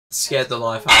Scared the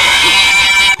life out of me.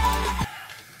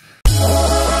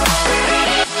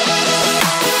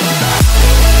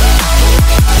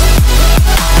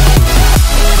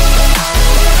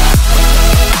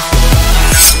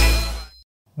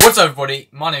 What's up everybody,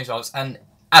 my name's Alex, and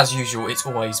as usual it's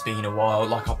always been a while.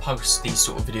 Like, I post these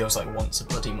sort of videos like once a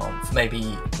bloody month,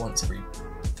 maybe once every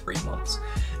 3 months.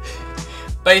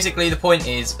 Basically, the point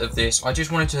is of this, I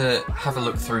just wanted to have a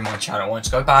look through my channel. I wanted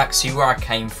to go back, see where I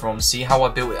came from, see how I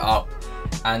built it up,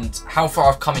 and how far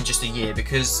I've come in just a year.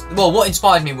 Because, well, what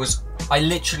inspired me was I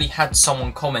literally had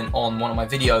someone comment on one of my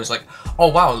videos like, oh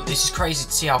wow, this is crazy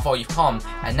to see how far you've come,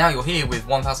 and now you're here with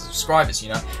 1,000 subscribers, you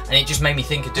know? And it just made me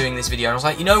think of doing this video, and I was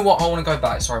like, you know what, I want to go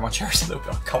back. Sorry, my chair is a little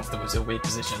bit uncomfortable, it's a weird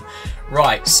position.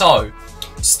 Right, so,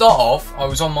 to start off, I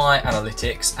was on my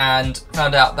analytics and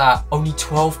found out that only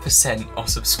 12% are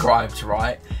subscribed,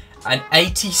 right? And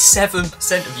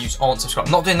 87% of you aren't subscribed.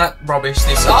 I'm not doing that rubbish,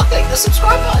 this click the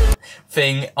subscribe button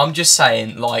thing. I'm just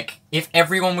saying, like, if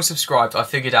everyone was subscribed, I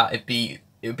figured out it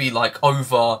would be like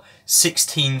over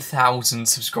 16,000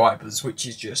 subscribers, which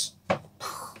is just, do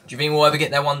you think we'll ever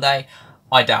get there one day?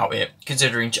 I doubt it,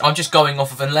 considering I'm just going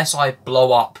off of, unless I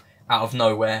blow up out of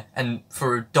nowhere, and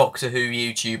for a Doctor Who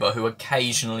YouTuber who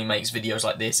occasionally makes videos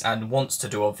like this and wants to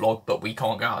do a vlog but we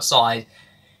can't go outside,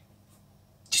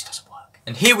 it just doesn't work.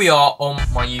 And here we are on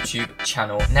my YouTube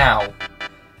channel. Now,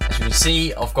 as you can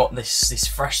see, I've got this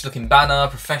fresh looking banner,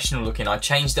 professional looking. I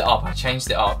changed it up,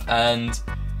 and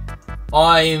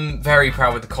I'm very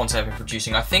proud with the content I've been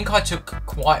producing. I think I took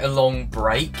quite a long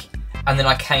break, and then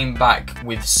I came back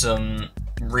with some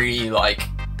really, like,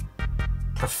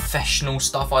 professional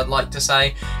stuff, I'd like to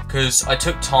say, because I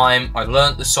took time, I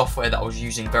learnt the software that I was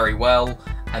using very well,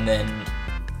 and then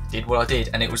did what I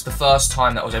did. And it was the first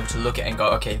time that I was able to look at it and go,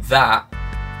 okay, that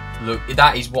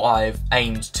is what I've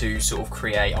aimed to sort of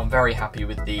create. I'm very happy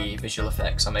with the visual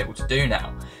effects I'm able to do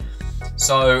now.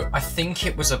 So I think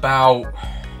it was about,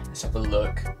 let's have a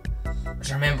look.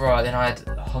 I remember then I had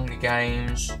Hunger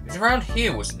Games. It was around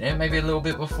here, wasn't it? Maybe a little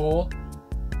bit before.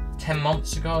 10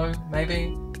 months ago,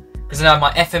 maybe? Because then I had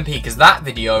my FMP, because that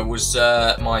video was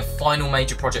my final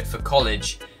major project for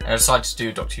college, and I decided to do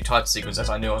a Doctor Who title sequence as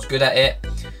I knew I was good at it.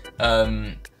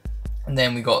 And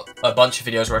then we got a bunch of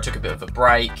videos where I took a bit of a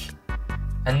break.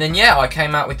 And then, yeah, I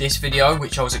came out with this video,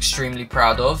 which I was extremely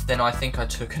proud of. Then I think I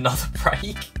took another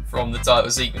break from the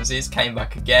title sequences, came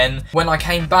back again. When I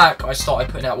came back, I started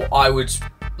putting out what I would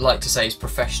like to say is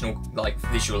professional, like,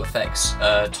 visual effects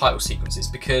title sequences,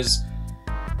 because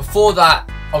before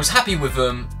that, I was happy with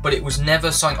them, but it was never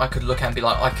something I could look at and be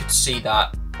like, I could see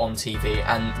that on TV.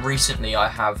 And recently I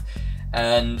have,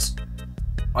 and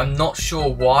I'm not sure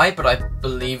why, but I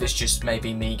believe it's just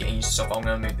maybe me getting used to stuff. I'm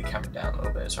going to move the camera down a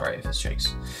little bit, sorry if it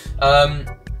shakes.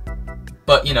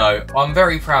 But, you know, I'm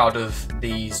very proud of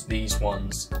these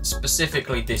ones,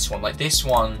 specifically this one. Like, this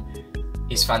one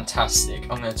is fantastic.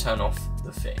 I'm going to turn off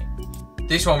the thing.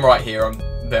 This one right here, I'm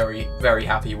very, very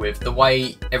happy with. The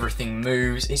way everything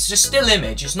moves, it's just still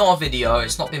image. It's not a video,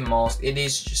 it's not been masked. It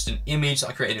is just an image that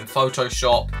I created in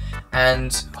Photoshop.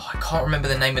 And I can't remember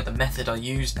the name of the method I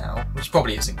use now, which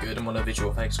probably isn't good. I'm on a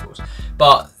visual effects course.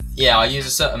 But yeah, I use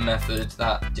a certain method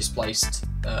that displaced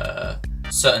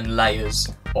certain layers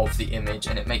of the image,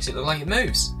 and it makes it look like it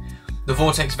moves. The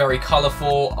vortex very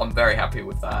colourful. I'm very happy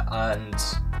with that. And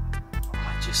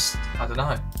I don't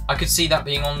know. I could see that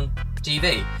being on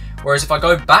TV. Whereas if I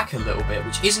go back a little bit,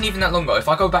 which isn't even that long ago, if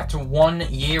I go back to 1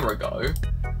 year ago,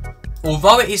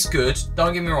 although it is good,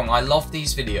 don't get me wrong, I love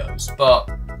these videos, but,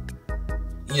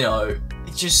 you know,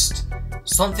 it just,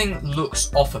 something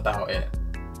looks off about it.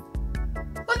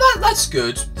 But that's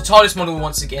good. The TARDIS model,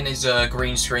 once again, is a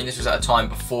green screen. This was at a time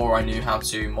before I knew how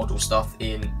to model stuff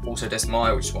in Autodesk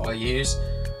Maya, which is what I use.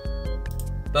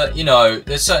 But, you know,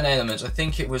 there's certain elements. I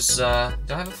think it was, do I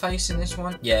have a face in this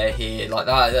one? Yeah, here, like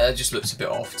that just looks a bit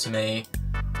off to me.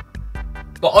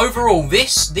 But overall,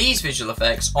 these visual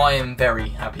effects, I am very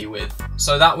happy with.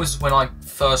 So that was when I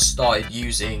first started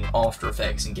using After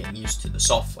Effects and getting used to the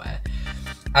software.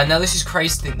 And now this is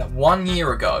crazy to think that 1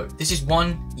 year ago, this is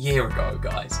 1 year ago,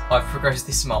 guys, I've progressed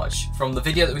this much. From the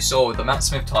video that we saw with the Matt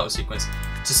Smith title sequence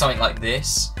to something like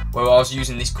this, where I was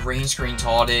using this green screen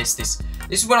TARDIS, This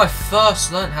is when I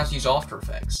first learned how to use After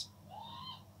Effects.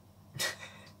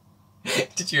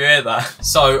 Did you hear that?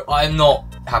 So I'm not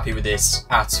happy with this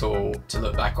at all to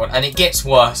look back on. And it gets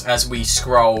worse as we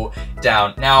scroll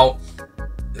down. Now,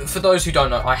 for those who don't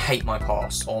know, I hate my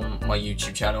past on my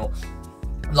YouTube channel.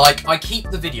 Like, I keep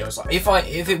the videos. Like,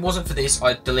 if it wasn't for this,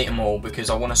 I'd delete them all because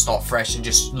I want to start fresh and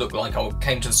just look like I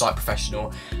came to the site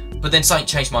professional. But then something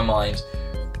changed my mind.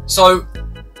 So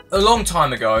a long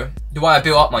time ago, the way I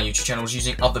built up my YouTube channel was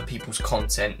using other people's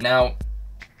content. Now,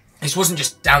 this wasn't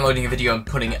just downloading a video and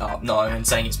putting it up, no, and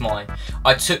saying it's mine.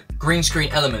 I took green screen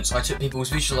elements, I took people's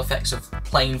visual effects of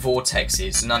plain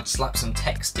vortexes, and I'd slap some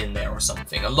text in there or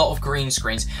something. A lot of green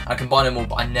screens, I combined them all,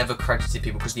 but I never credited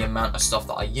people because of the amount of stuff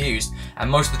that I used. And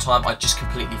most of the time, I just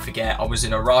completely forget. I was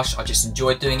in a rush, I just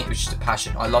enjoyed doing it, it was just a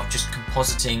passion. I love just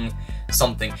compositing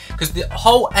something. Because the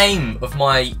whole aim of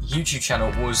my YouTube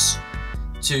channel was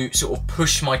to sort of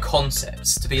push my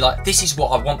concepts, to be like, this is what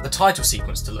I want the title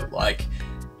sequence to look like,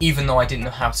 even though I didn't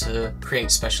know how to create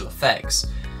special effects.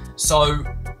 So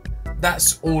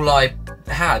that's all I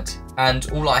had, and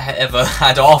all I ever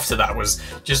had after that was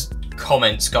just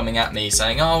comments coming at me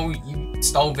saying, oh, you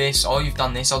stole this, oh, you've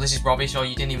done this, oh, this is rubbish, oh,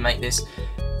 you didn't even make this.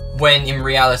 When in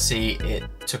reality, it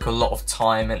took a lot of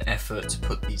time and effort to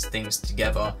put these things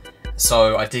together.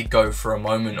 So I did go for a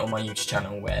moment on my YouTube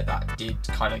channel where that did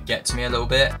kind of get to me a little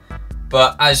bit.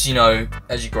 But as you know,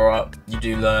 as you grow up, you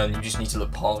do learn, you just need to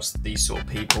look past these sort of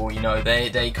people. You know,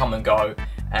 they come and go,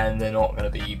 and they're not going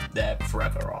to be there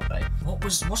forever, are they?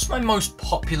 What's my most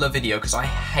popular video? Because I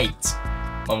hate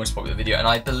my most popular video, and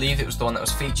I believe it was the one that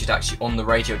was featured actually on the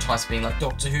radio, twice being like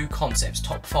Doctor Who concepts,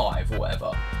 top 5 or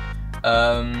whatever.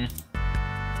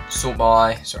 Sort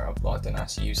by, sorry, I don't know how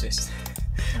to use this.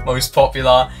 Most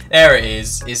popular, there it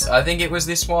is, I think it was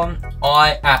this one.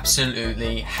 I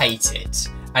absolutely hate it.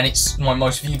 And it's my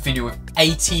most viewed video with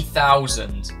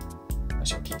 80,000.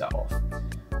 Actually, I'll keep that off.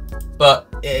 But,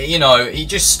 you know, it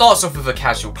just starts off with a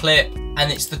casual clip,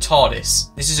 and it's the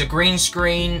TARDIS. This is a green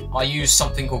screen. I used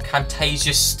something called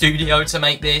Camtasia Studio to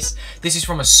make this. This is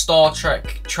from a Star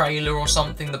Trek trailer or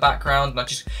something, the background.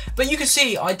 And but you can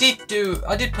see, I did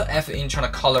put effort in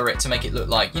trying to colour it to make it look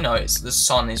like, you know, the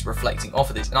sun is reflecting off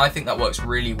of this. And I think that works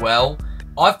really well.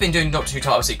 I've been doing Doctor Who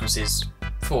title sequences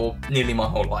for nearly my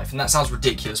whole life, and that sounds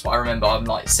ridiculous, but I remember I'm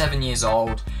like 7 years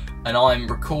old and I'm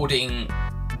recording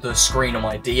the screen on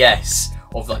my DS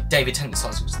of like David Tennant's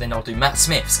titles, then I'll do Matt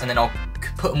Smith's, and then I'll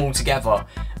put them all together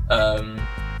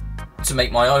to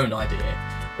make my own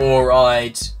idea. Or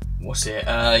I'd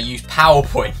use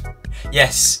PowerPoint.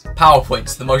 Yes,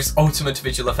 PowerPoint's the most ultimate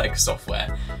visual effects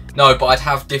software. No, but I'd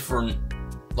have different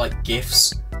like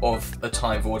GIFs of a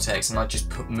time vortex, and I just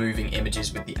put moving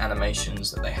images with the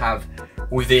animations that they have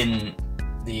within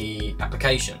the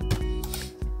application.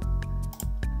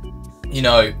 You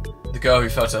know, the girl who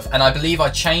fell to earth, and I believe I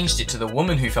changed it to the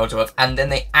woman who fell to earth, and then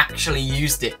they actually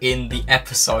used it in the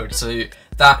episode, so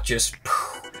that just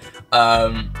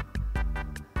I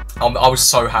was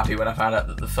so happy when I found out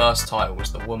that the first title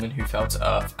was the woman who fell to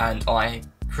earth, and I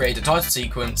created a title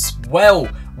sequence well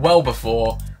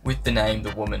before with the name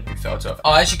The Woman Who Fell to Earth.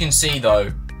 Oh, as you can see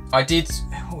though, I did,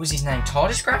 what was his name,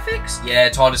 TARDIS Graphics? Yeah,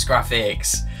 TARDIS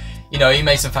Graphics. You know, he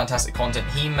made some fantastic content.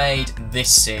 He made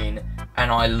this scene,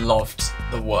 and I loved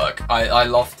the work. I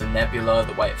loved the nebula,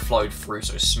 the way it flowed through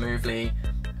so smoothly,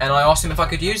 and I asked him if I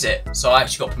could use it, so I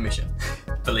actually got permission,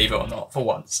 believe it or not, for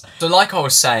once. So like I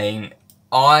was saying,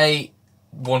 I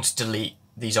want to delete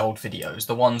these old videos,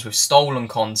 the ones with stolen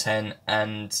content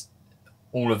and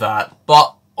all of that,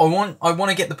 but I want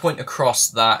to get the point across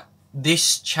that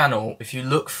this channel, if you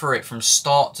look through it from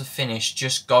start to finish,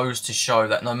 just goes to show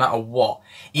that no matter what,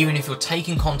 even if you're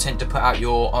taking content to put out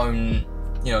your own,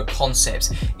 you know,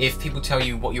 concepts, if people tell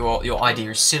you what your idea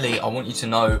is silly, I want you to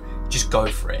know, just go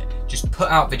for it. Just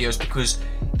put out videos, because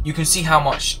you can see how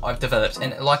much I've developed,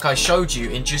 and like I showed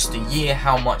you in just a year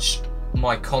how much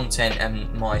my content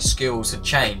and my skills have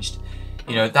changed.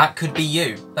 You know, that could be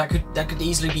you. That could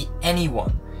easily be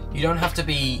anyone. You don't have to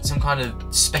be some kind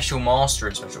of special master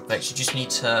in special effects. You just need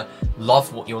to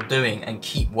love what you're doing and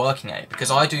keep working at it. Because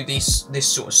I do this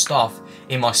sort of stuff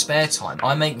in my spare time.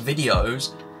 I make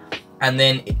videos, and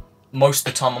then most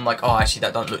of the time I'm like, oh, actually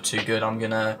that don't look too good. I'm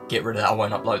gonna get rid of that. I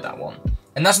won't upload that one.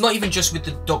 And that's not even just with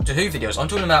the Doctor Who videos. I'm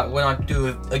talking about when I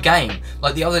do a game.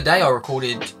 Like the other day I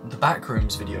recorded the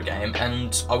Backrooms video game,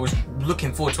 and I was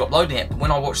looking forward to uploading it, but when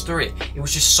I watched through it, it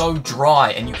was just so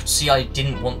dry, and you could see I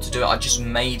didn't want to do it. I just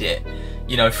made it,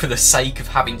 you know, for the sake of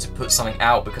having to put something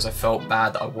out, because I felt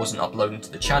bad that I wasn't uploading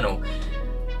to the channel.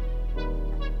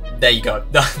 There you go.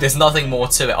 There's nothing more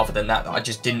to it other than that I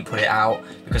just didn't put it out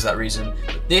because of that reason.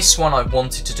 But this one I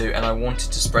wanted to do, and I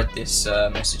wanted to spread this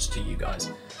message to you guys,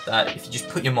 that if you just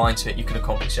put your mind to it, you can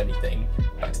accomplish anything.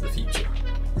 Back to the Future.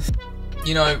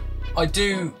 You know, I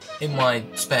do, in my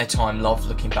spare time, love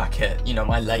looking back at, you know,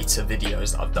 my later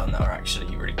videos that I've done that are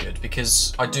actually really good,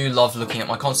 because I do love looking at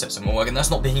my concepts and my work, and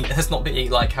that's not being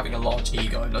like having a large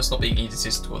ego, that's not being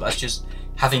egotistical, that's just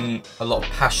having a lot of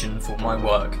passion for my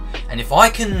work. And if I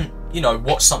can, you know,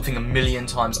 watch something a million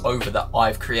times over that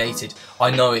I've created, I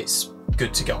know it's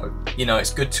good to go. You know,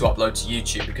 it's good to upload to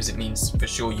YouTube, because it means for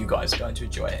sure you guys are going to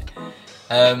enjoy it.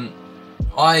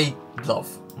 I love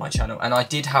my channel, and I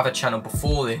did have a channel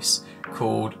before this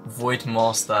called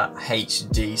Voidmaster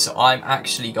HD, so I'm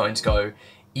actually going to go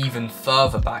even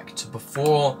further back to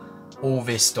before all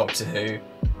this Doctor Who.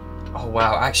 Oh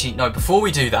wow, actually no, before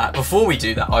we do that,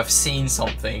 I've seen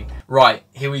something. Right,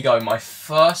 here we go, my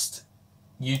first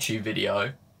YouTube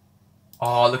video.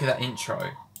 Oh, look at that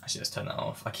intro. Actually, let's turn that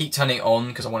off. I keep turning it on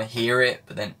because I want to hear it,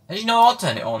 but then, as you know, I'll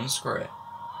turn it on, screw it.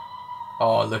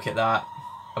 Oh, look at that.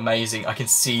 Amazing. I can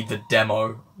see the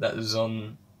demo that was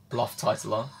on Bluff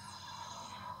Titler.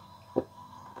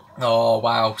 Oh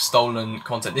wow, stolen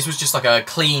content. This was just like a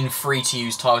clean,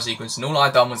 free-to-use title sequence, and all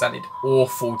I'd done was added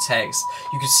awful text.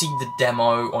 You could see the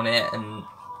demo on it, and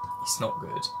it's not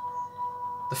good.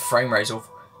 The frame rate is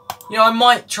awful. You know, I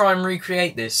might try and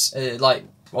recreate this, like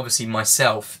obviously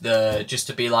myself, just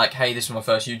to be like, hey, this was my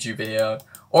first YouTube video,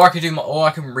 or I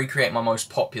can recreate my most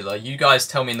popular. You guys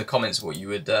tell me in the comments what you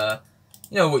would.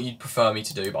 You know, what you'd prefer me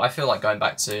to do, but I feel like going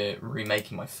back to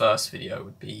remaking my first video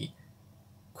would be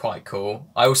quite cool.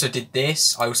 I also did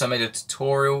this. I also made a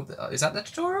tutorial. Is that the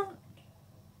tutorial?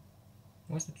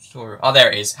 Where's the tutorial? Oh,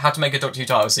 there it is. How to make a Doctor Who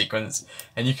title sequence.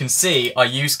 And you can see I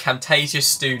used Camtasia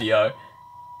Studio.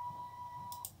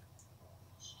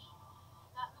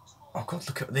 Oh god,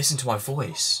 listen to my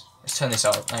voice. Let's turn this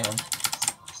up. Hang on.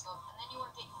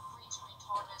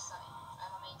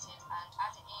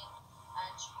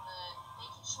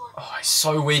 Oh, it's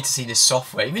so weird to see this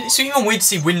software. It's even weird to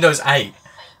see Windows 8.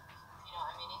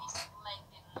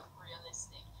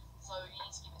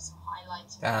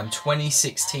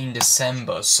 2016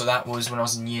 December, so that was when I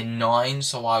was in year 9,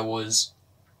 so I was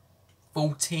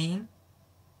 14.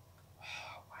 Oh,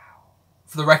 wow.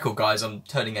 For the record, guys, I'm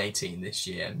turning 18 this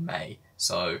year in May,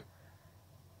 so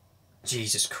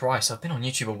Jesus Christ, I've been on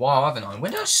YouTube a while, haven't I?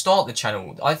 When did I start the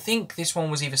channel? I think this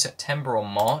one was either September or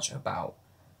March, about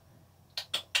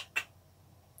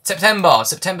September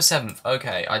 7th.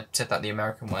 Okay, I said that the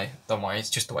American way. Don't worry, it's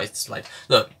just the way it's displayed.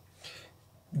 Look,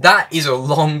 that is a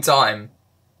long time.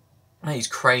 That is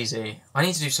crazy. I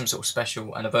need to do some sort of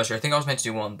special anniversary. I think I was meant to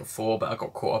do one before, but I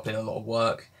got caught up in a lot of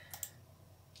work.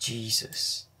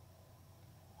 Jesus.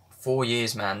 4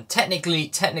 years, man. Technically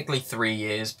 3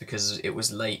 years, because it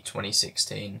was late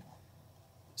 2016.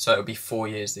 So it'll be 4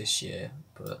 years this year,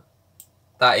 but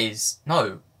that is...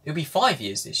 No, it'll be 5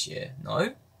 years this year. No?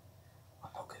 I'm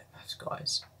not good at maths,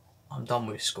 guys. I'm done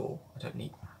with school. I don't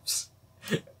need maths.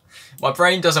 My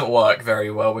brain doesn't work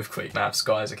very well with quick maths,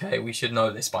 guys, okay? We should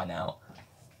know this by now.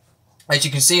 As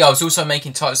you can see, I was also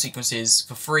making title sequences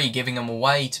for free, giving them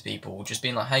away to people. Just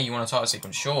being like, hey, you want a title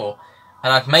sequence? Sure.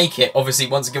 And I'd make it, obviously,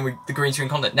 once again, with the green screen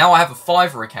content. Now I have a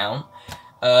Fiverr account.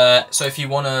 So if you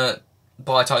want to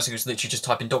buy a title sequence, literally just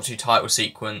type in Doctor Who title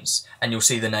sequence, and you'll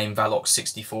see the name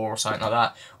Valox64 or something like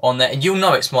that on there. And you'll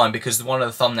know it's mine, because one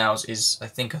of the thumbnails is, I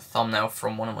think, a thumbnail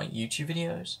from one of my YouTube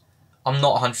videos. I'm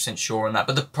not 100% sure on that,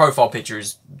 but the profile picture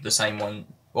is the same one,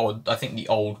 or I think the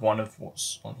old one of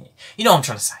what's on here. You know what I'm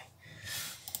trying to say.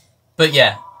 But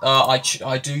yeah,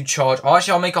 I do charge.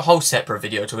 Actually, I'll make a whole separate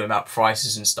video talking about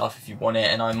prices and stuff if you want it,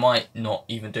 and I might not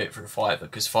even do it for Fiverr,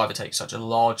 because Fiverr takes such a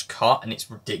large cut and it's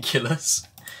ridiculous.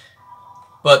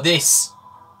 But this...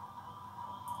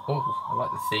 Oh, I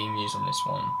like the theme used on this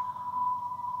one.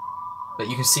 But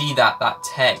you can see that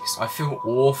text. I feel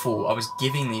awful. I was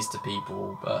giving these to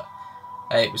people, but...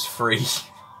 Hey, it was free.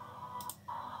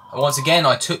 And once again,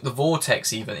 I took the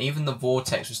vortex even the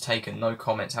vortex was taken. No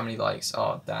comments. How many likes?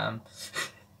 Oh, damn.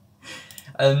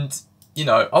 And, you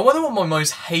know, I wonder what my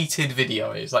most hated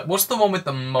video is. Like, what's the one with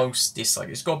the most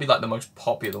dislikes? It's got to be, like, the most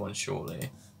popular one, surely.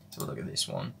 So look at this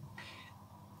one.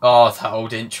 Oh, that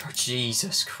old intro.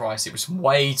 Jesus Christ. It was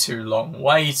way too long.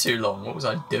 Way too long. What was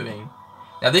I doing?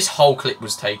 Now, this whole clip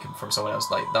was taken from someone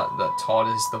else. Like, that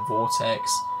TARDIS, the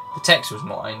vortex. The text was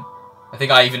mine. I think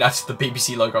I even added the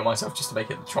BBC logo myself just to make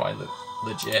it try and look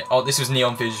legit. Oh, this was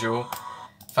Neon Visual.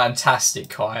 Fantastic,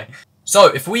 Kai. So,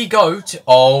 if we go to...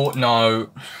 Oh, no.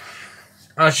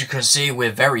 As you can see,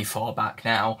 we're very far back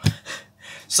now.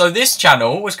 So, this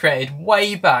channel was created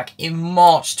way back in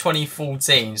March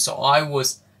 2014. So, I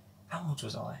was... How old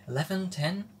was I? 11?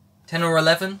 10? 10 or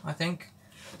 11, I think.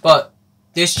 But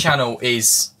this channel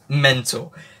is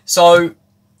mental. So...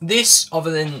 This,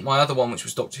 other than my other one, which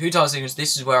was Doctor Who title sequence,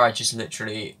 this is where I just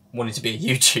literally wanting to be a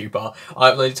YouTuber.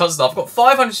 I uploaded tons of stuff. I've got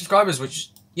 500 subscribers,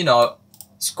 which, you know,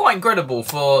 it's quite incredible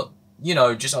for, you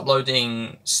know, just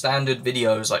uploading standard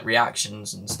videos like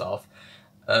reactions and stuff.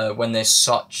 When there's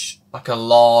such, like, a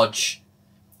large...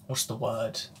 What's the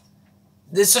word?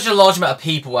 There's such a large amount of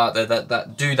people out there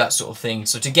that do that sort of thing.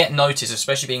 So to get noticed,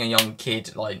 especially being a young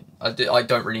kid, like, I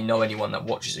don't really know anyone that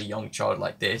watches a young child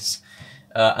like this.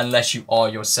 Unless you are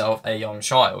yourself a young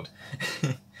child.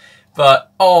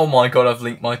 But, oh my god, I've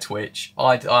linked my Twitch.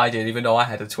 I didn't even know I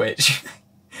had a Twitch.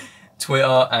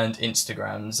 Twitter and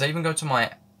Instagram. Does that even go to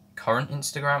my current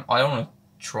Instagram? I don't want to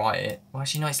try it. Well,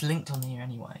 actually, no, it's linked on here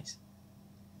anyways.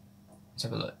 Let's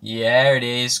have a look. Yeah, it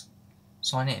is.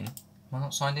 Sign in. Am I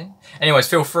not signed in? Anyways,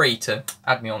 feel free to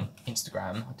add me on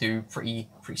Instagram. I do pretty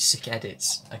sick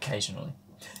edits occasionally.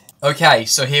 Okay,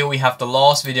 so here we have the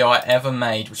last video I ever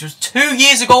made, which was 2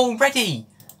 years ago already!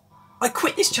 I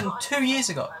quit this channel 2 years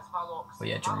ago. But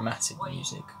yeah, dramatic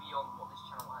music.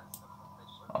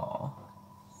 Aww.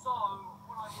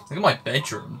 Look at my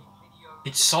bedroom.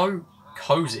 It's so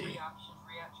cozy.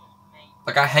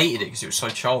 Like, I hated it because it was so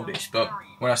childish, but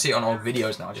when I see it on old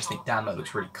videos now, I just think, damn, that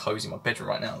looks really cozy. My bedroom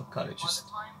right now kind of just...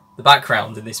 The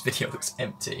background in this video looks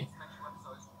empty.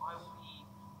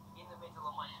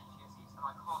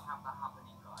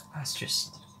 That's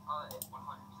just...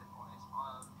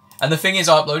 And the thing is,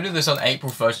 I uploaded this on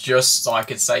April 1st just so I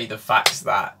could say the fact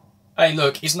that, hey,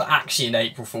 look, it's not actually an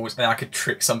April Fool's, and I could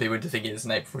trick some people into thinking it's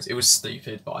an April Fool's. It was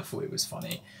stupid, but I thought it was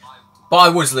funny. But I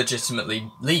was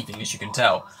legitimately leaving, as you can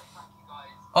tell.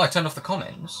 Oh, I turned off the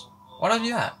comments? Why did I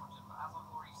do that?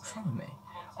 What's wrong with me?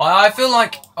 I feel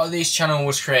like this channel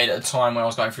was created at a time when I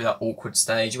was going through that awkward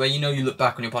stage where, you know, you look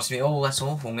back on your past and you think, oh, that's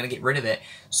awful, I'm going to get rid of it.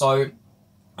 So,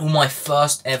 all my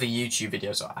first ever YouTube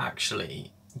videos are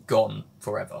actually gone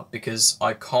forever because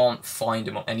I can't find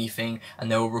them on anything,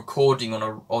 and they were recording on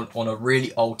a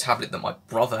really old tablet that my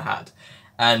brother had,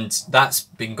 and that's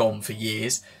been gone for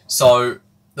years. So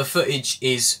the footage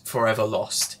is forever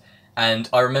lost. And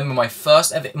I remember my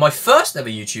first ever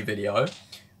YouTube video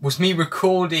was me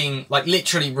recording, like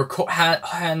literally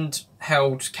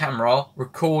handheld camera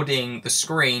recording the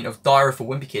screen of Diary of a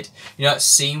Wimpy Kid. You know that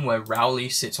scene where Rowley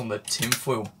sits on the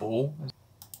tinfoil ball?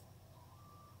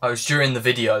 I was during the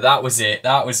video. That was it.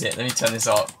 That was it. Let me turn this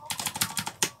up.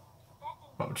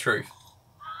 What the truth.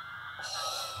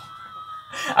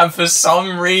 And for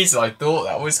some reason, I thought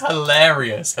that was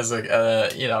hilarious as a,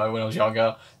 you know, when I was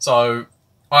younger. So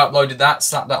I uploaded that,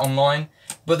 slapped that online.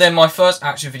 But then my first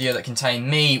actual video that contained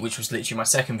me, which was literally my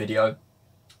second video,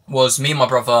 was me and my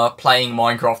brother playing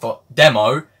Minecraft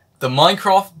demo. The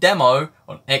Minecraft demo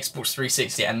on Xbox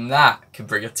 360, and that can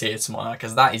bring a tear to my eye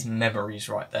because that is memories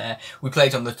right there. We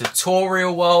played on the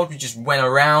tutorial world, we just went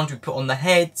around, we put on the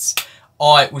heads.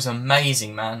 Oh, it was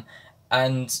amazing, man.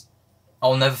 And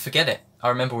I'll never forget it. I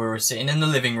remember we were sitting in the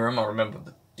living room, I remember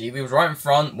the TV was right in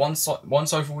front, one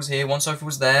sofa was here, one sofa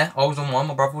was there, I was on one,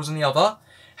 my brother was on the other.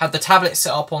 Had the tablet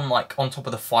set up on, like, on top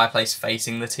of the fireplace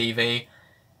facing the TV,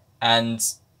 and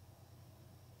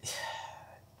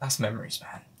that's memories,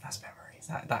 man. That's memories.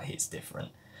 That hits different.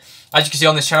 As you can see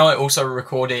on this channel, I also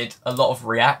recorded a lot of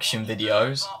reaction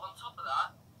videos. On top of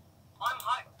that,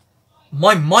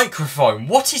 my microphone.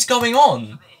 What is going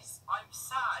on?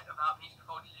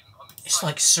 It's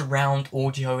like surround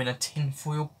audio in a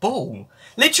tinfoil ball.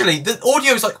 Literally, the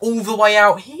audio is like all the way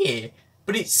out here,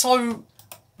 but it's so.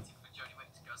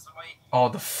 Oh,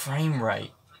 the frame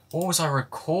rate. What was I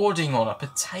recording on? A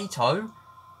potato?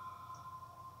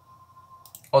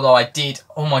 Although I did,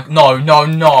 oh my, no.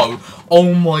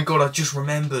 Oh my god, I just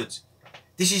remembered.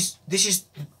 This is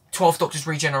 12 Doctors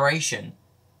Regeneration.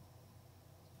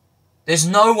 There's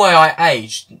no way I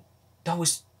aged. That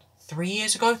was 3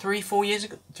 years ago? 4 years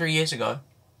ago? 3 years ago.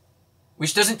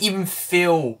 Which doesn't even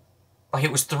feel like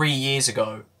it was 3 years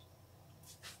ago.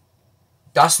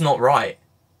 That's not right.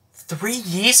 3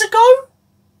 years ago?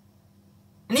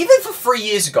 And even for 3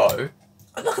 years ago,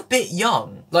 I look a bit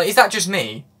young. Like, is that just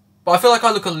me? But I feel like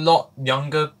I look a lot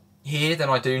younger here than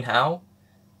I do now.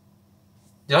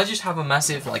 Did I just have a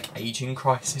massive, like, aging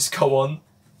crisis go on?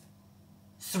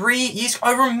 3 years...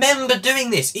 I remember doing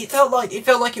this. It felt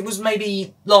like it was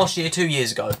maybe last year, 2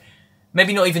 years ago.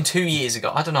 Maybe not even 2 years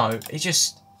ago. I don't know. It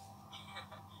just...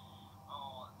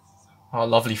 Oh,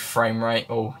 lovely frame rate.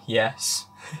 Oh, yes.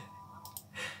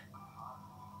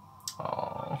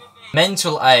 Oh.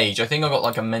 Mental age. I think I got,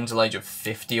 like, a mental age of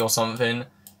 50 or something.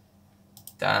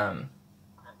 Damn.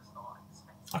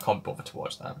 I can't be bothered to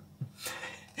watch that.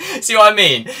 See what I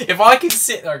mean? If I can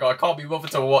sit there and go, I can't be bothered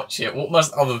to watch it, what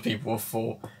must other people have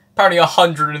thought? Apparently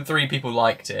 103 people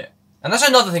liked it. And that's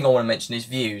another thing I want to mention is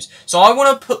views. So I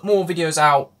want to put more videos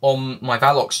out on my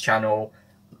Valox channel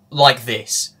like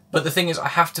this. But the thing is, I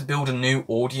have to build a new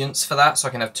audience for that, so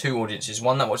I can have two audiences.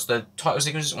 One that watches the title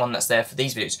sequences, one that's there for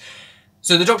these videos.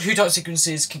 So the Doctor Who title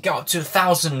sequences can get up to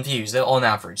 1,000 views. They're on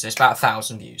average. There's about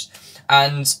 1,000 views.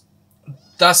 And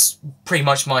that's pretty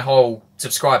much my whole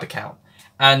subscriber count.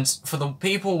 And for the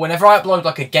people, whenever I upload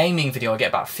like a gaming video, I get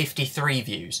about 53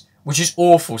 views, which is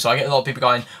awful. So I get a lot of people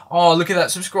going, oh, look at that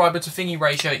subscriber to thingy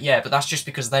ratio. Yeah, but that's just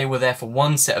because they were there for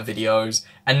one set of videos,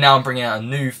 and now I'm bringing out a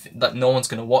new, that no one's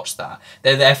going to watch that.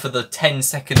 They're there for the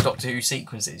 10-second Doctor Who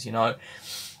sequences, you know?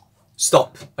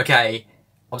 Stop, okay?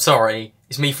 I'm sorry,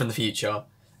 it's me from the future.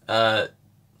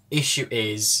 Issue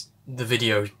is, the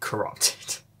video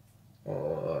corrupted.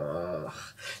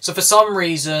 So for some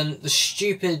reason, the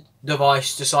stupid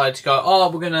device decided to go, oh,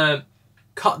 we're going to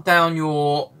cut down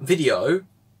your video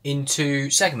into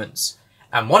segments.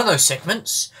 And one of those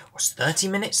segments was 30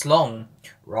 minutes long,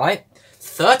 right?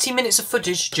 30 minutes of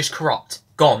footage just corrupt,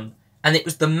 gone. And it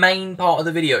was the main part of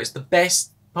the video. It's the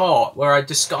best part where I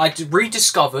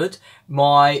rediscovered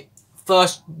my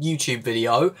first YouTube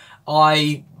video.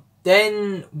 I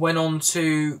then went on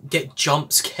to get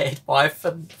jump scared by an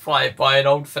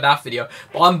old FNAF video.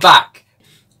 But I'm back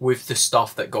with the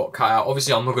stuff that got cut out.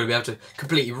 Obviously, I'm not going to be able to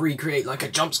completely recreate like a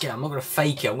jump scare. I'm not going to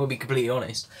fake it. I'm going to be completely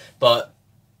honest. But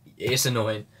it's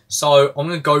annoying. So I'm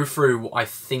going to go through what I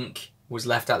think was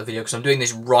left out of the video, because I'm doing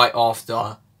this right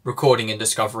after recording and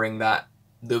discovering that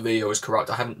the video was corrupt.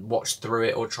 I haven't watched through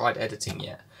it or tried editing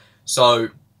yet. So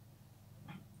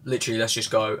literally, let's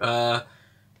just go.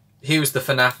 Here was the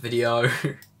FNAF video.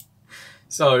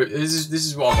 So this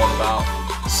is what I'm on about.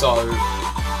 So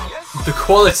the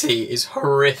quality is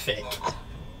horrific.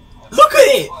 Look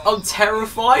at it! I'm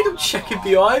terrified. I'm checking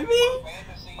behind me.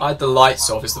 I had the lights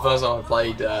off. It's the first time I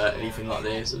played anything like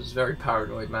this. I was very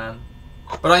paranoid, man.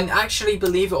 But I actually,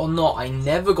 believe it or not, I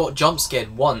never got jump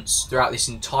scared once throughout this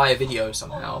entire video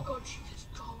somehow. Oh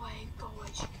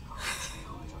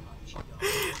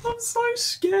I'm so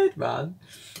scared, man.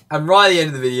 And right at the end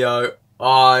of the video,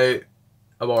 I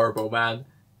am horrible, man.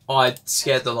 I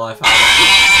scared the life out of me.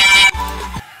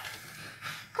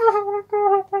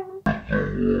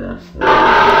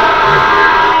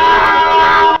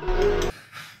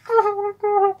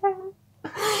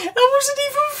 That wasn't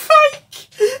even fake!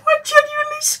 I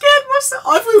genuinely scared myself.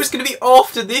 I thought it was going to be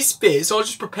after this bit, so I was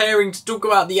just preparing to talk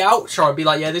about the outro and be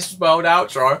like, yeah, this was my old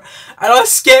outro. And I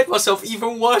scared myself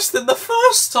even worse than the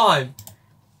first time.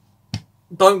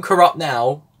 Don't corrupt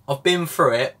now. I've been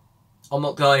through it. I'm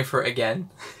not going for it again.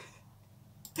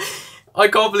 I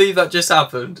can't believe that just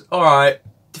happened. Alright,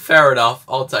 fair enough.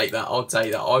 I'll take that. I'll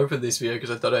take that. I'll open this video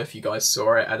because I don't know if you guys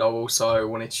saw it. And I also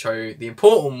wanted to show you the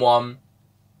important one,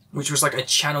 which was like a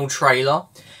channel trailer.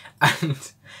 And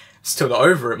still not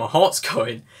over it. My heart's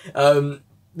going. The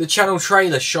channel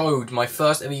trailer showed my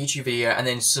first ever YouTube video and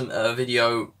then some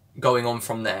video going on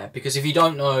from there. Because if you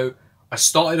don't know, I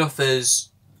started off as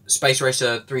Space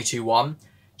Racer 321,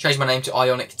 changed my name to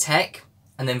Ionic Tech,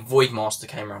 and then Voidmaster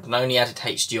came around. And I only added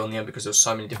HD on the end because there were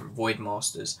so many different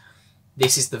Voidmasters.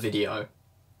 This is the video,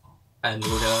 and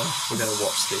we're gonna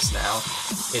watch this now.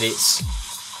 It is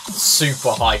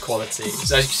super high quality.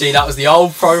 So as you can see, that was the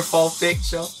old profile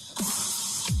picture.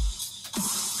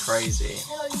 Crazy.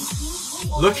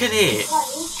 Look at it.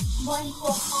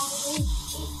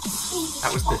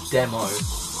 That was the demo.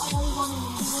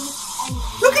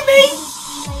 Look at me.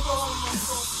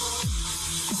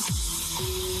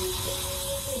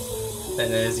 And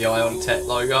there's the Ionic Tech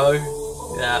logo.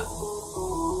 Yeah.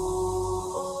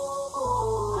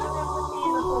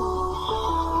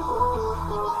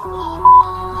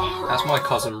 That's my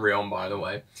cousin Rion, by the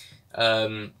way.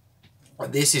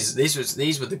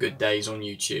 These were the good days on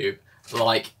YouTube.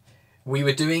 Like, we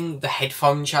were doing the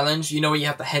headphone challenge. You know, where you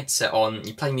have the headset on,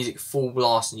 you play music full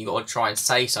blast, and you got to try and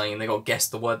say something, and they got to guess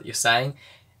the word that you're saying.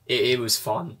 It was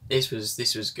fun. This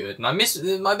was good, and I miss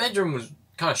my bedroom was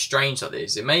kind of strange like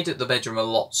this. It made the bedroom a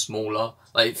lot smaller.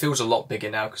 Like, it feels a lot bigger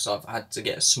now because I've had to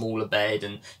get a smaller bed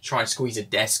and try and squeeze a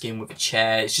desk in with a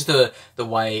chair. It's just the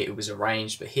way it was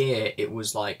arranged. But here it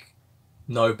was like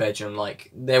no bedroom. Like,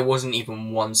 there wasn't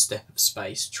even one step of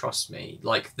space, trust me.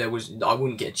 Like, I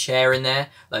wouldn't get a chair in there.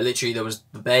 Like, literally there was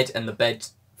the bed and the bed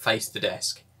faced the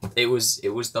desk. It was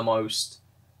the most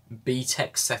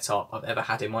B-Tech setup I've ever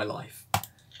had in my life.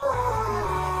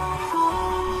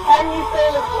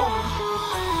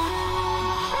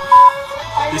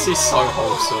 This is so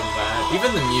wholesome, man.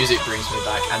 Even the music brings me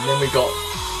back. And then we got,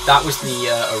 that was the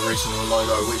original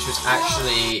logo, which was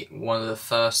actually one of the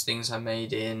first things I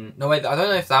made in, no wait, I don't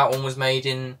know if that one was made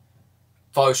in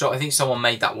Photoshop. I think someone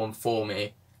made that one for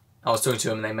me. I was talking to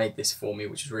them and they made this for me,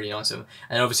 which was really nice of them.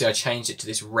 And obviously I changed it to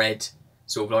this red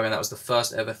sort of logo, and that was the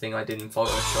first ever thing I did in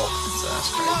Photoshop, so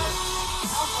that's crazy.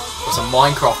 Got some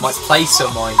Minecraft, might play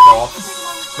some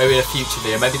Minecraft. Maybe in a future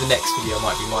video, maybe the next video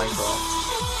might be Minecraft.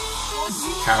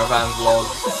 Caravan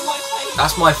vlog.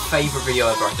 That's my favourite video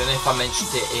ever. I don't know if I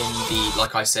mentioned it in the,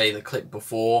 like I say, the clip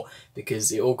before,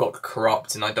 because it all got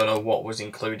corrupt and I don't know what was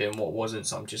included and what wasn't,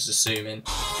 so I'm just assuming.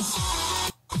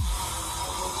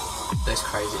 That's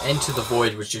crazy. Enter the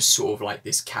Void was just sort of like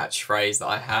this catchphrase that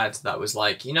I had that was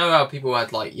like, you know how people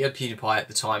had like, you had PewDiePie at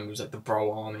the time, it was like the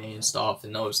Bro Army and stuff,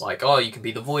 and I was like, oh, you can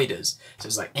be the Voiders. So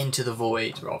it's like, enter the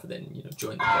Void rather than, you know,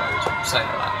 join the Void. Saying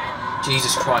like that.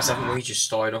 Jesus Christ, haven't we just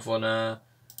started off on a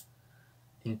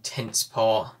intense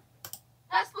part?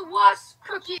 That's the worst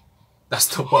cookie. That's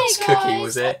the worst cookie,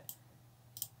 was it?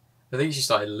 I think she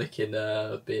started licking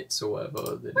bits or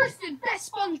whatever. Kristen, best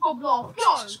SpongeBob laugh.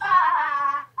 Go!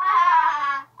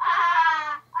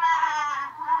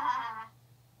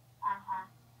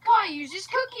 Guy uses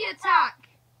cookie attack.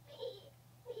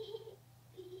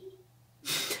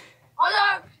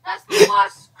 Oh no, that's the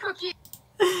worst cookie.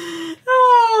 Oh,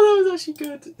 that was actually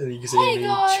good. And you can see me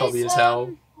guys, chubby as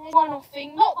hell. One-off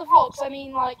thing, not the vlogs. I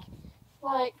mean, like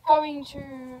going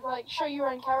to show you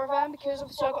around caravan, because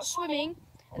obviously I got swimming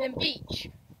and then beach.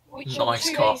 Which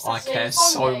Nice car. I care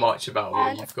so much about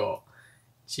what you've got.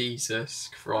 Jesus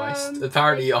Christ.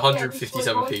 Apparently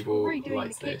 157 people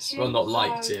liked this. Well, not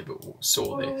liked it, but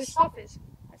saw this.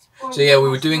 So yeah, we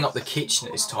were doing up the kitchen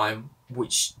at this time,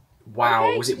 which,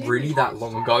 wow, was it really that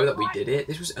long ago that we did it?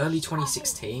 This was early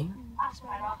 2016?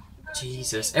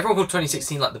 Jesus. Everyone called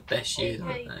 2016 like the best year, don't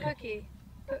they? Okay,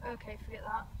 forget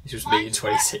that. This was me in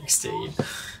 2016.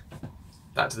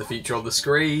 Back to the Future on the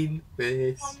screen.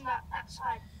 This.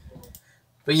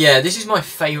 But yeah, this is my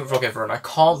favourite vlog ever, and I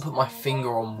can't put my finger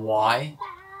on why.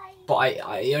 But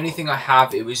the only thing I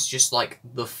have, it was just like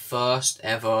the first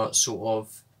ever sort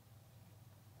of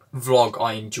vlog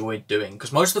I enjoyed doing.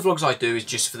 Because most of the vlogs I do is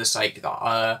just for the sake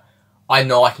that I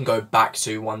know I can go back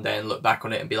to one day and look back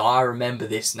on it and be like, I remember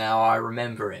this now, I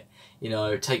remember it. You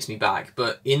know, it takes me back.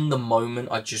 But in the moment,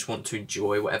 I just want to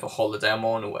enjoy whatever holiday I'm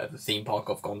on or whatever theme park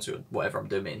I've gone to, or whatever I'm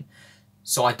doing.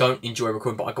 So I don't enjoy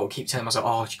recording, but I've got to keep telling myself,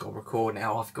 oh, you've got to record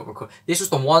now, I've got to record. This was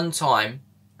the one time,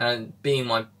 and being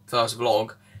my first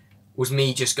vlog, was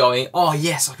me just going, oh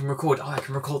yes, I can record, oh, I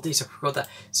can record this, I can record that.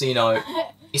 So, you know,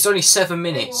 it's only 7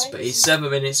 minutes, but it's 7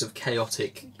 minutes of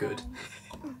chaotic good.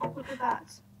 Look at that.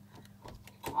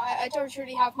 I don't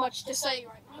really have much to say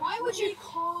right now. Why would you?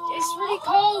 It's really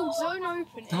cold, don't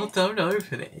open it. No, don't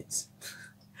open it.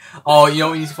 Oh, you know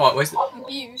what we need to find? Where's the...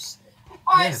 Abuse.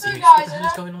 Alright, so guys, what the hell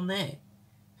is going on there?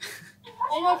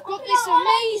 And I've got this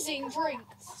amazing drink.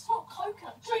 It's not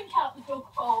coconut. Drink out the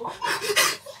dog bowl.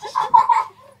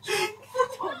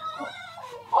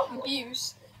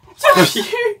 Abuse.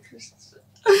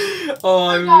 Oh,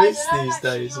 I miss these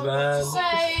days, man.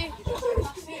 Say,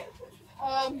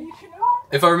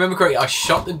 if I remember correctly, I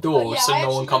shut the door so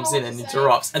no one comes in and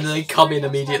interrupts, and then they come in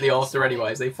immediately after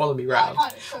anyways. They follow me around.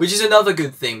 Which is another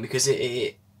good thing, because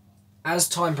as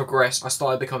time progressed, I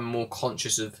started becoming more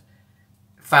conscious of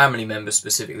family members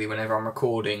specifically whenever I'm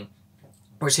recording.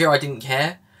 Whereas here I didn't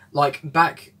care. Like,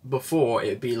 back before,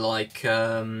 it'd be like,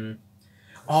 oh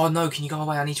no, can you go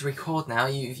away, I need to record now.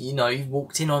 You know, you've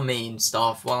walked in on me and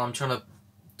stuff while I'm trying to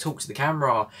talk to the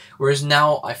camera. Whereas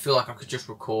now, I feel like I could just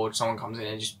record, someone comes in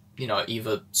and just, you know,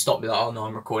 either stop me like, oh no,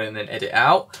 I'm recording, and then edit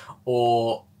out,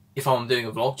 or if I'm doing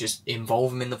a vlog, just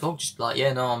involve them in the vlog. Just be like,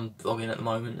 yeah, no, I'm vlogging at the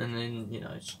moment, and then, you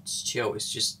know, just chill.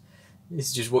 It's just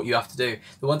what you have to do.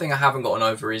 The one thing I haven't gotten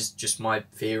over is just my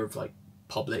fear of, like,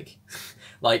 public.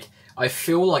 Like, I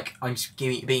feel like I'm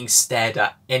being stared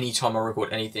at any time I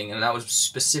record anything, and that was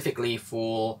specifically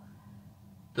for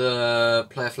the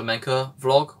Playa Flamenca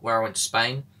vlog, where I went to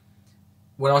Spain.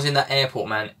 When I was in that airport,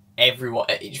 man,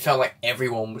 it felt like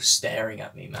everyone was staring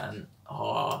at me, man.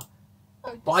 Oh.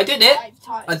 But I did it.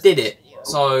 I did it.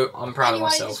 So I'm proud of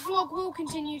myself. This vlog will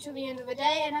continue till the end of the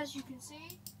day, and as you can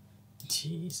see,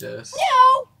 Jesus.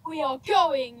 now we are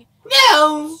going.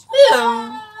 No.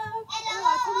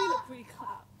 I probably look pretty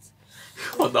clapped.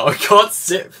 Oh no, I can't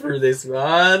sit through this,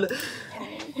 man.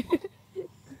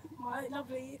 My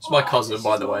lovely. It's my cousin,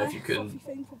 by the way, if you can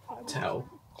tell.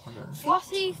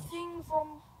 Fluffy thing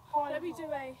from. Let me do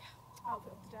a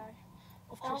outfit of the day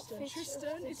of Tristan.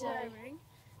 Tristan is wearing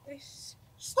this.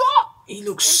 Stop! He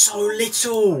looks so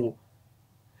little.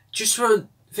 Just for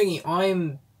thinking,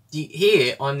 I'm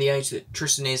the age that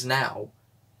Tristan is now.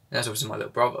 That's obviously my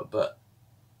little brother, but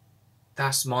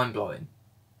that's mind blowing.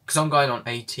 Because I'm going on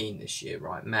 18 this year,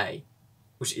 right? May,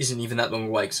 which isn't even that long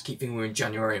away. Because I keep thinking we're in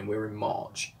January and we're in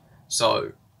March.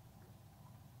 So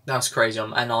that's crazy.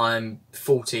 And I'm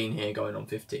 14 here, going on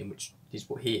 15, which is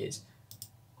what he is.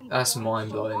 That's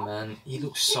mind blowing, man. He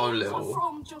looks so little.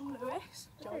 From John Lewis.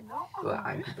 That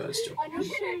Angry Birds job. And your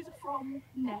shoes are from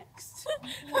Next.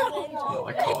 No,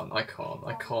 I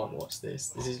can't watch this.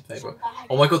 This is paper.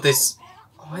 Oh my god, this.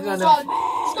 Why did I know? He's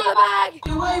got a bag!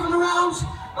 You're waving around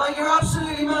like you're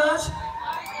absolutely mad.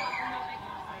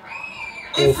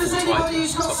 If there's anybody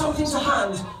who's got something to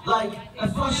hand, like a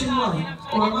flashing light,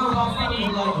 or a mobile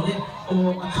phone light on it,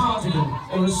 or a cardigan,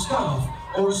 or a scarf,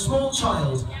 or a small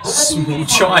child, Small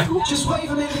child. just wave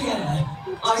them in the air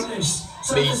like this.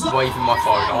 So Me there's like- waving my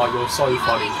phone. Oh, you're so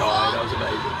funny, Kai. That was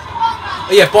amazing. Oh,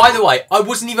 yeah, by the way, I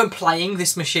wasn't even playing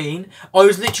this machine. I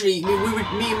was literally,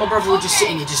 me and my brother were just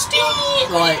sitting here, just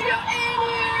like.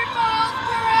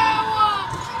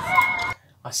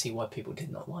 I see why people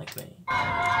did not like me.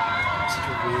 I'm such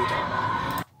a weirdo,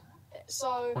 man. So,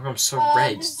 Oh my God, I'm so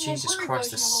red. this is the Jesus improved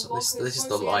Christ, version of this our vlog. is It's the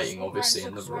mostly lighting, just obviously, in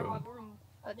random the stuff room.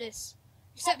 like this.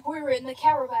 Except we're in the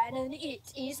caravan and it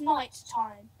is night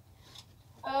time.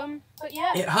 But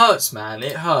yeah. It hurts, man.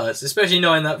 It hurts, especially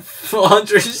knowing that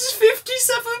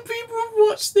 457 people have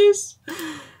watched this.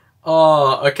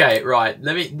 Oh, okay, right.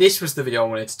 This was the video I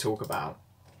wanted to talk about.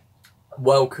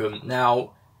 Welcome.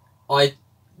 Now, I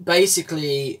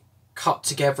basically cut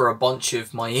together a bunch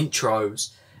of my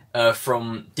intros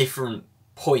from different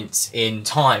points in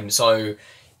time. So,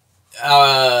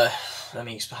 how do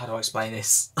I explain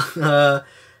this?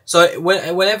 So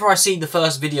whenever I see the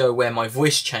first video where my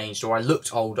voice changed or I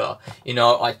looked older, you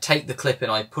know, I take the clip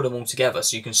and I put them all together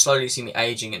so you can slowly see me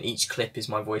aging, and each clip is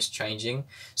my voice changing.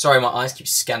 Sorry, my eyes keep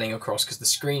scanning across because the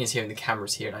screen is here and the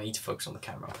camera's here and I need to focus on the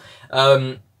camera.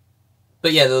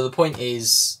 But yeah, the point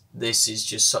is, this is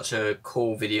just such a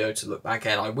cool video to look back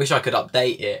at. I wish I could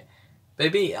update it.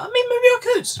 Maybe I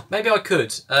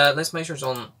could. Let's make sure it's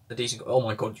on a decent... Oh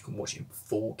my god, you can watch it in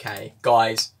 4K.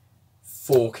 Guys,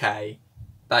 4K.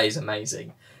 That is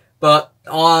amazing. But,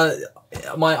 what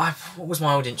was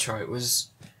my old intro? It was...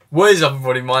 What is up,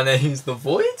 everybody? My name is The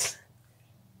Void.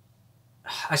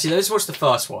 Actually, let's watch the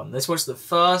first one. Let's watch the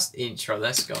first intro.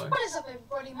 Let's go. What is up,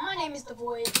 everybody? My name is The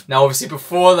Void. Now, obviously,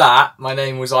 before that, my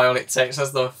name was Ionic Text.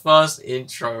 That's the first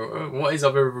intro. What is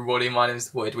up, everybody? My name is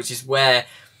The Void, which is where...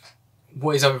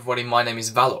 What is up, everybody? My name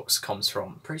is Valox comes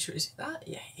from. Pretty sure, is it that?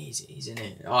 Yeah, it is, isn't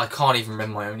it? Oh, I can't even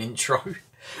remember my own intro.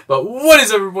 But what is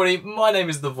up, everybody? My name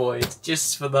is The Void.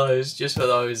 Just for those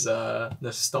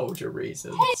nostalgia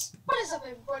reasons. Hey, what is up,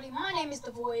 everybody? My name is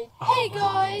The Void. Oh, Hey,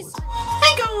 guys.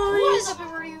 Hey, guys. What is up,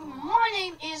 everybody? My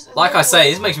name is Like The I say,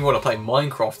 Void. this makes me want to play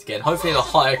Minecraft again. Hopefully in a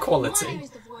higher My name quality.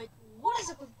 is The Void. What is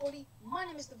up, everybody? My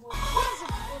name is The Void. What is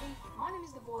up, everybody? My name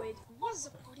is The Void. What is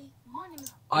up, everybody? My name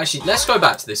is... Actually, let's go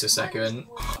back to this a second.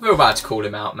 I feel bad to call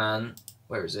him out, man.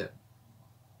 Where is it?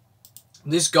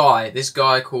 This guy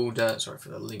called, sorry for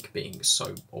the link being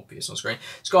so obvious on screen.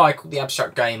 This guy called The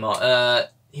Abstract Gamer,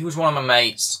 he was one of my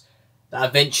mates that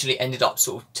eventually ended up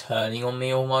sort of turning on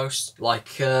me almost. Like,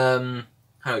 how do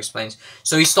I explain this?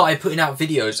 So he started putting out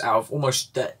videos out of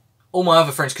almost that all my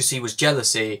other friends could see was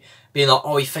jealousy, being like,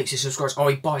 oh, he fakes his subscribers, oh,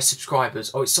 he buys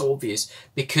subscribers, oh, it's so obvious,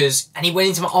 because, and he went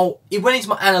into my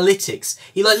analytics,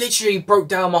 he like literally broke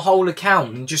down my whole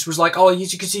account and just was like, oh,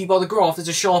 as you can see by the graph, there's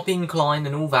a sharp incline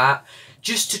and all that,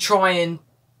 just to try and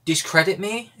discredit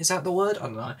me, is that the word? I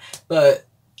don't know, but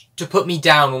to put me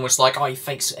down almost like, oh, he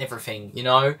fakes everything, you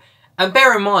know, and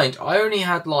bear in mind, I only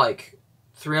had like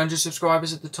 300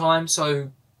 subscribers at the time,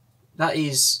 so that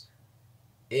is...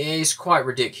 It's quite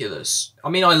ridiculous. I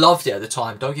mean, I loved it at the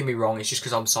time. Don't get me wrong. It's just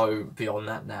because I'm so beyond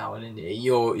that now, and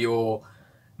your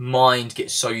mind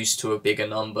gets so used to a bigger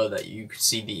number that you can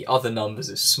see the other numbers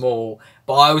as small.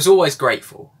 But I was always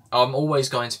grateful. I'm always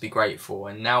going to be grateful,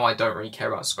 and now I don't really care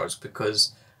about subscribers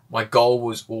because my goal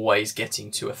was always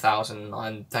getting to 1,000. And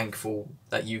I'm thankful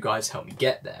that you guys helped me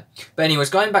get there. But anyways,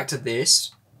 going back to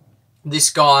this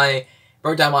guy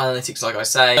broke down my analytics, like I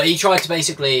say. But he tried to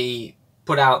basically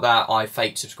put out that I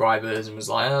faked subscribers and was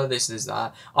like, oh, this,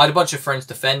 that. I had a bunch of friends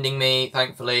defending me,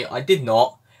 thankfully. I did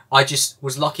not. I just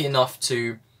was lucky enough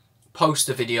to post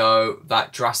a video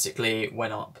that drastically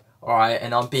went up, alright?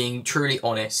 And I'm being truly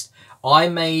honest. I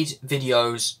made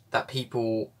videos that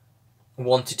people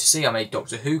wanted to see. I made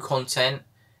Doctor Who content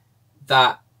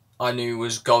that I knew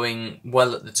was going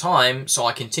well at the time, so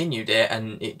I continued it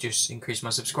and it just increased my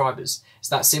subscribers. It's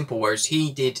that simple, whereas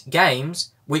he did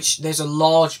games, which there's a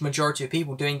large majority of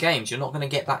people doing games. You're not going to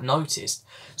get that noticed.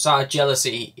 So out of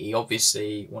jealousy, he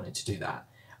obviously wanted to do that.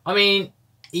 I mean,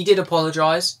 he did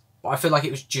apologise, but I feel like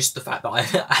it was just the fact that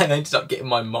I ended up getting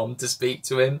my mum to speak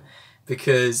to him,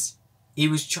 because he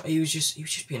was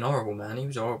just being horrible, man. He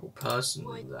was a horrible person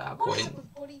at that point.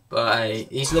 But hey,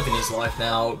 he's living his life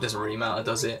now. Doesn't really matter,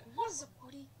 does it?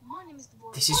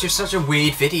 This is just such a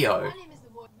weird video.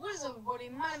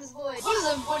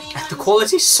 The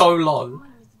quality's so low.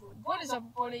 What is up,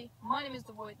 everybody? My name is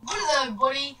The Void. What is up,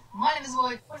 everybody? My name is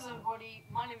Void. What is up, everybody?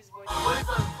 My name is Void. What is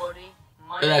up, everybody?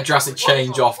 And that drastic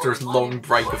change after a long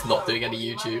break of not doing any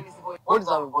YouTube. What is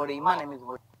up, everybody? My name is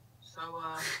Void. So,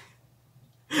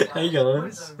 Hey guys. What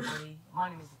is up, everybody? My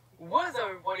name is. What is up,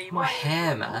 everybody? My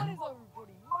hair, man. What is up,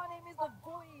 everybody? My name is The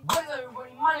Void. What is up,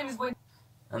 everybody? My name is Void.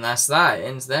 And that's that. It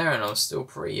ends there, and I was still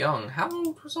pretty young. How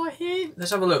old was I here?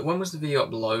 Let's have a look. When was the video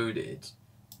uploaded?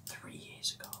 3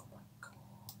 years ago. Oh my god.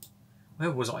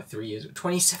 Where was I 3 years ago?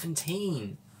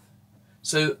 2017.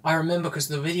 So I remember because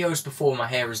the videos before my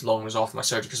hair was long was after my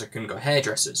surgery because I couldn't go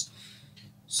hairdressers.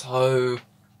 So it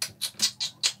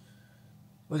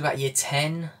was about year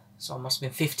 10. So I must have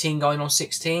been 15 going on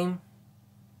 16.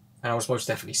 And I was most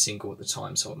definitely single at the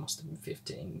time, so I must have been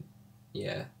 15.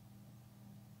 Yeah.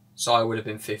 So I would have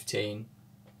been 15.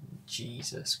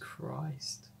 Jesus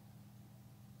Christ.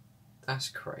 That's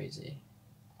crazy.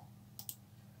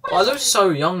 Well, I look so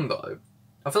young though.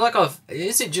 I feel like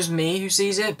is it just me who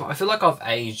sees it? But I feel like I've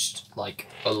aged like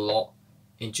a lot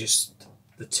in just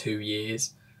the 2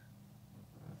 years.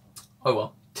 Oh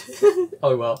well.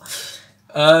 Oh well.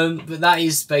 But that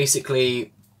is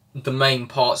basically the main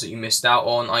parts that you missed out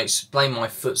on. I explained my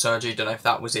foot surgery, don't know if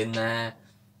that was in there.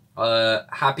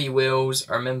 Happy Wheels,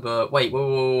 I remember, wait,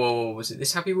 whoa, was it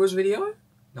this Happy Wheels video?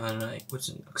 No, it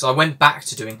wasn't, because I went back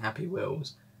to doing Happy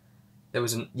Wheels. There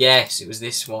was yes, it was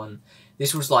this one.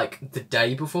 This was like the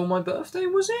day before my birthday,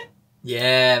 was it?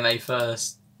 Yeah, May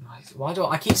 1st. Why do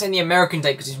I keep saying the American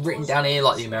date, because it's written down here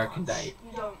like the American date.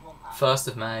 You don't want that. 1st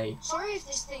of May. Sorry if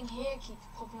this thing here keeps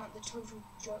popping up the total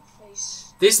jerk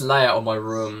face. This layout of my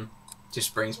room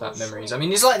just brings back memories. I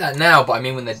mean, it's like that now, but I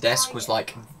mean when the desk was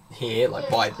like here, like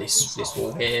by this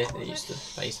wall here, they used to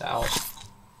face out.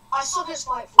 I suck at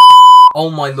Spike. Oh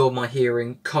my lord, my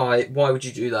hearing. Kai, why would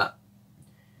you do that?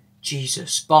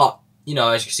 Jesus. But, you know,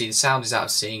 as you can see, the sound is out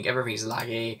of sync, everything's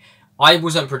laggy. I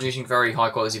wasn't producing very high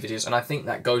quality videos, and I think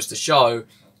that goes to show,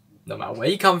 no matter where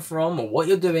you come from or what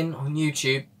you're doing on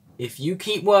YouTube, if you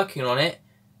keep working on it,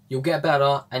 you'll get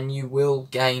better and you will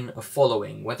gain a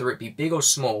following, whether it be big or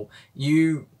small.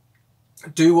 You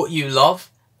do what you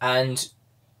love, and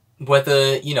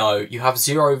whether, you know, you have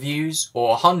 0 views or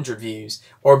 100 views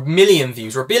or 1 million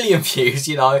views or 1 billion views,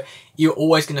 you know, you're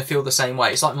always going to feel the same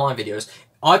way. It's like my videos.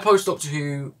 I post Doctor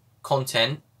Who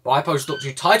content, but I post Doctor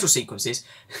Who title sequences.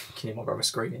 Can you hear my brother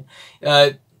screaming?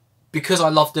 Because I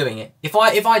love doing it. If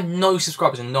I had no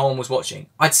subscribers and no one was watching,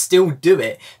 I'd still do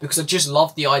it because I just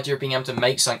love the idea of being able to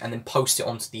make something and then post it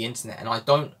onto the internet. And I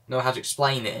don't know how to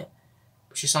explain it,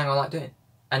 but it's just something I like doing.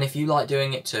 And if you like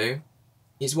doing it too,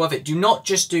 it's worth it. Do not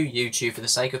just do YouTube for the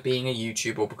sake of being a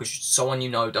YouTuber or because someone you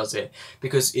know does it.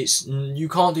 Because you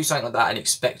can't do something like that and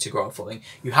expect to grow a following.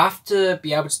 You have to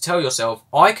be able to tell yourself,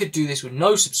 I could do this with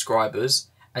no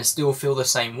subscribers and still feel the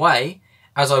same way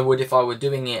as I would if I were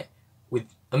doing it with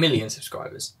 1 million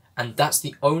subscribers. And that's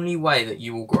the only way that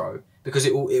you will grow. Because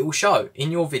it will show.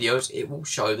 In your videos, it will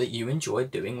show that you enjoy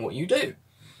doing what you do.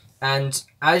 And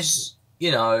as,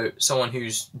 you know, someone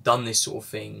who's done this sort of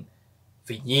thing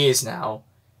for years now,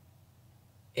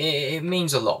 it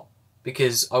means a lot,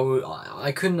 because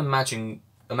I couldn't imagine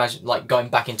like going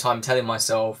back in time telling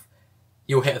myself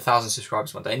you'll hit 1,000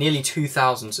 subscribers one day, nearly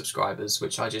 2,000 subscribers,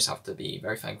 which I just have to be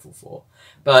very thankful for.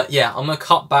 But yeah, I'm gonna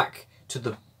cut back to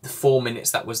the 4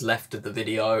 minutes that was left of the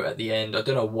video at the end. I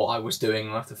don't know what I was doing,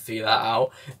 I'll have to figure that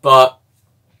out, but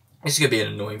it's gonna be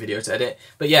an annoying video to edit.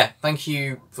 But yeah, thank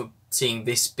you for seeing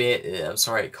this bit. I'm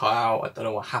sorry it cut out, I don't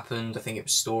know what happened, I think it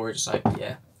was storage, so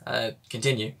yeah,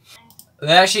 continue.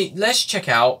 Actually, let's check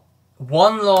out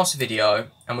one last video,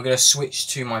 and we're going to switch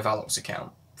to my Valox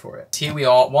account for it. Here we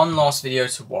are, one last video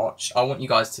to watch. I want you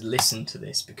guys to listen to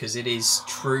this, because it is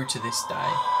true to this day.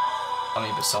 I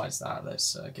mean, besides that,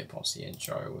 let's get past the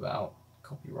intro without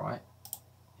copyright.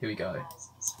 Here we go.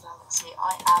 It's Valox here.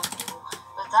 I am ill,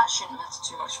 but that shouldn't matter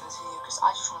too much for this video, because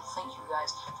I just want to thank you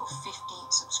guys for 50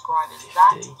 subscribers.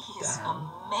 That is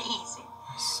amazing.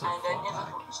 So and I never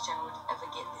thought this channel would ever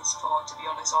get this far, to be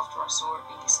honest, after I saw it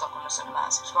being stuck on a certain amount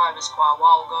of subscribers quite a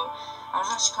while ago. I was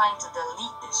actually planning to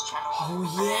delete this channel. Oh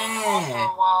yeah! And after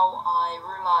yeah! a while I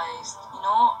realised, you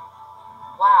know what?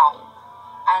 Wow.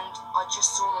 And I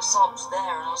just saw the subs there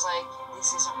and I was like,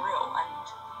 this isn't real. And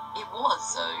it was,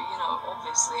 so, you know,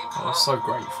 obviously. I was so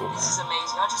grateful, man. This is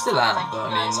amazing. I just still am, thank but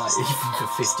I you mean, guys like, even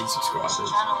for 50 subscribers.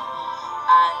 channel.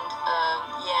 And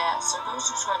yeah, So go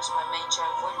subscribe to my main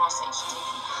channel, Voidmaster HD, if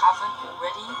you haven't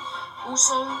already.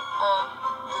 Also,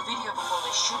 the video before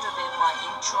this should have been my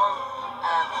intro.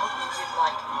 Hope you did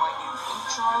like my new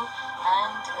intro.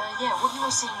 And yeah, what you are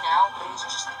seeing now is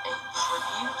just a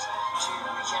tribute to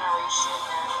Regeneration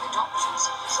and the Doctors.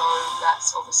 So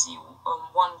that's obviously 1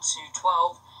 to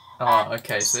 12. Oh,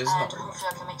 okay, so there's not really hopefully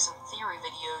I can make some theory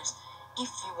videos if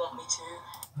you want me to.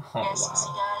 Oh, yes, wow. see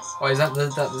guys. Oh, is that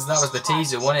that was the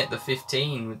teaser, wasn't it? The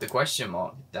 15 with the question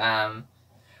mark. Damn.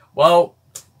 Well,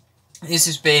 this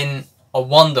has been a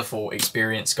wonderful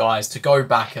experience, guys, to go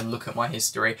back and look at my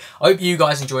history. I hope you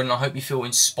guys enjoyed, and I hope you feel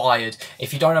inspired.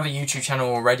 If you don't have a YouTube channel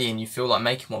already and you feel like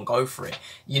making one, go for it.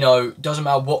 You know, doesn't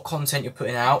matter what content you're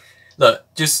putting out.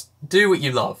 Look, just do what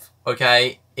you love,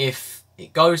 okay? If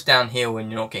it goes downhill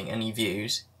and you're not getting any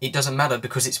views, it doesn't matter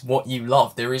because it's what you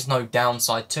love. There is no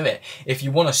downside to it. If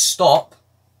you want to stop,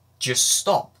 just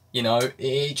stop. You know,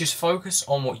 just focus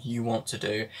on what you want to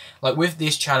do. Like with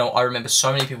this channel, I remember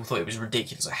so many people thought it was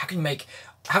ridiculous. Like,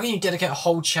 how can you dedicate a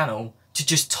whole channel to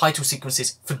just title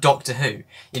sequences for Doctor Who?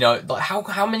 You know, like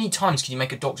how many times can you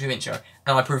make a Doctor Who intro?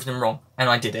 And I proved them wrong, and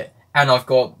I did it. And I've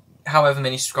got however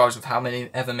many subscribers with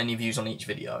however many views on each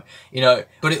video. You know,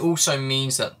 but it also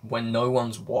means that when no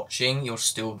one's watching, you're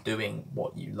still doing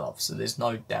what you love. So there's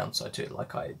no downside to it,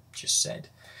 like I just said.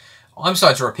 I'm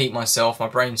starting to repeat myself, my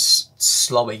brain's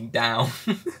slowing down.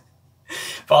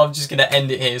 But I'm just going to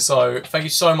end it here. So thank you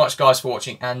so much, guys, for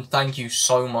watching, and thank you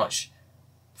so much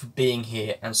for being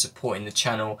here and supporting the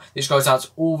channel. This goes out to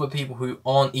all the people who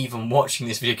aren't even watching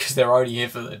this video because they're only here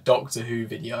for the Doctor Who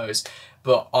videos.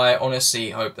 But I honestly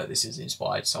hope that this has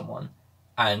inspired someone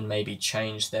and maybe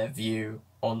changed their view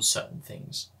on certain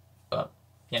things. But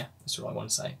yeah, that's all I want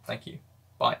to say. Thank you.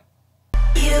 Bye.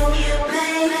 You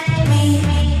make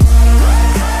me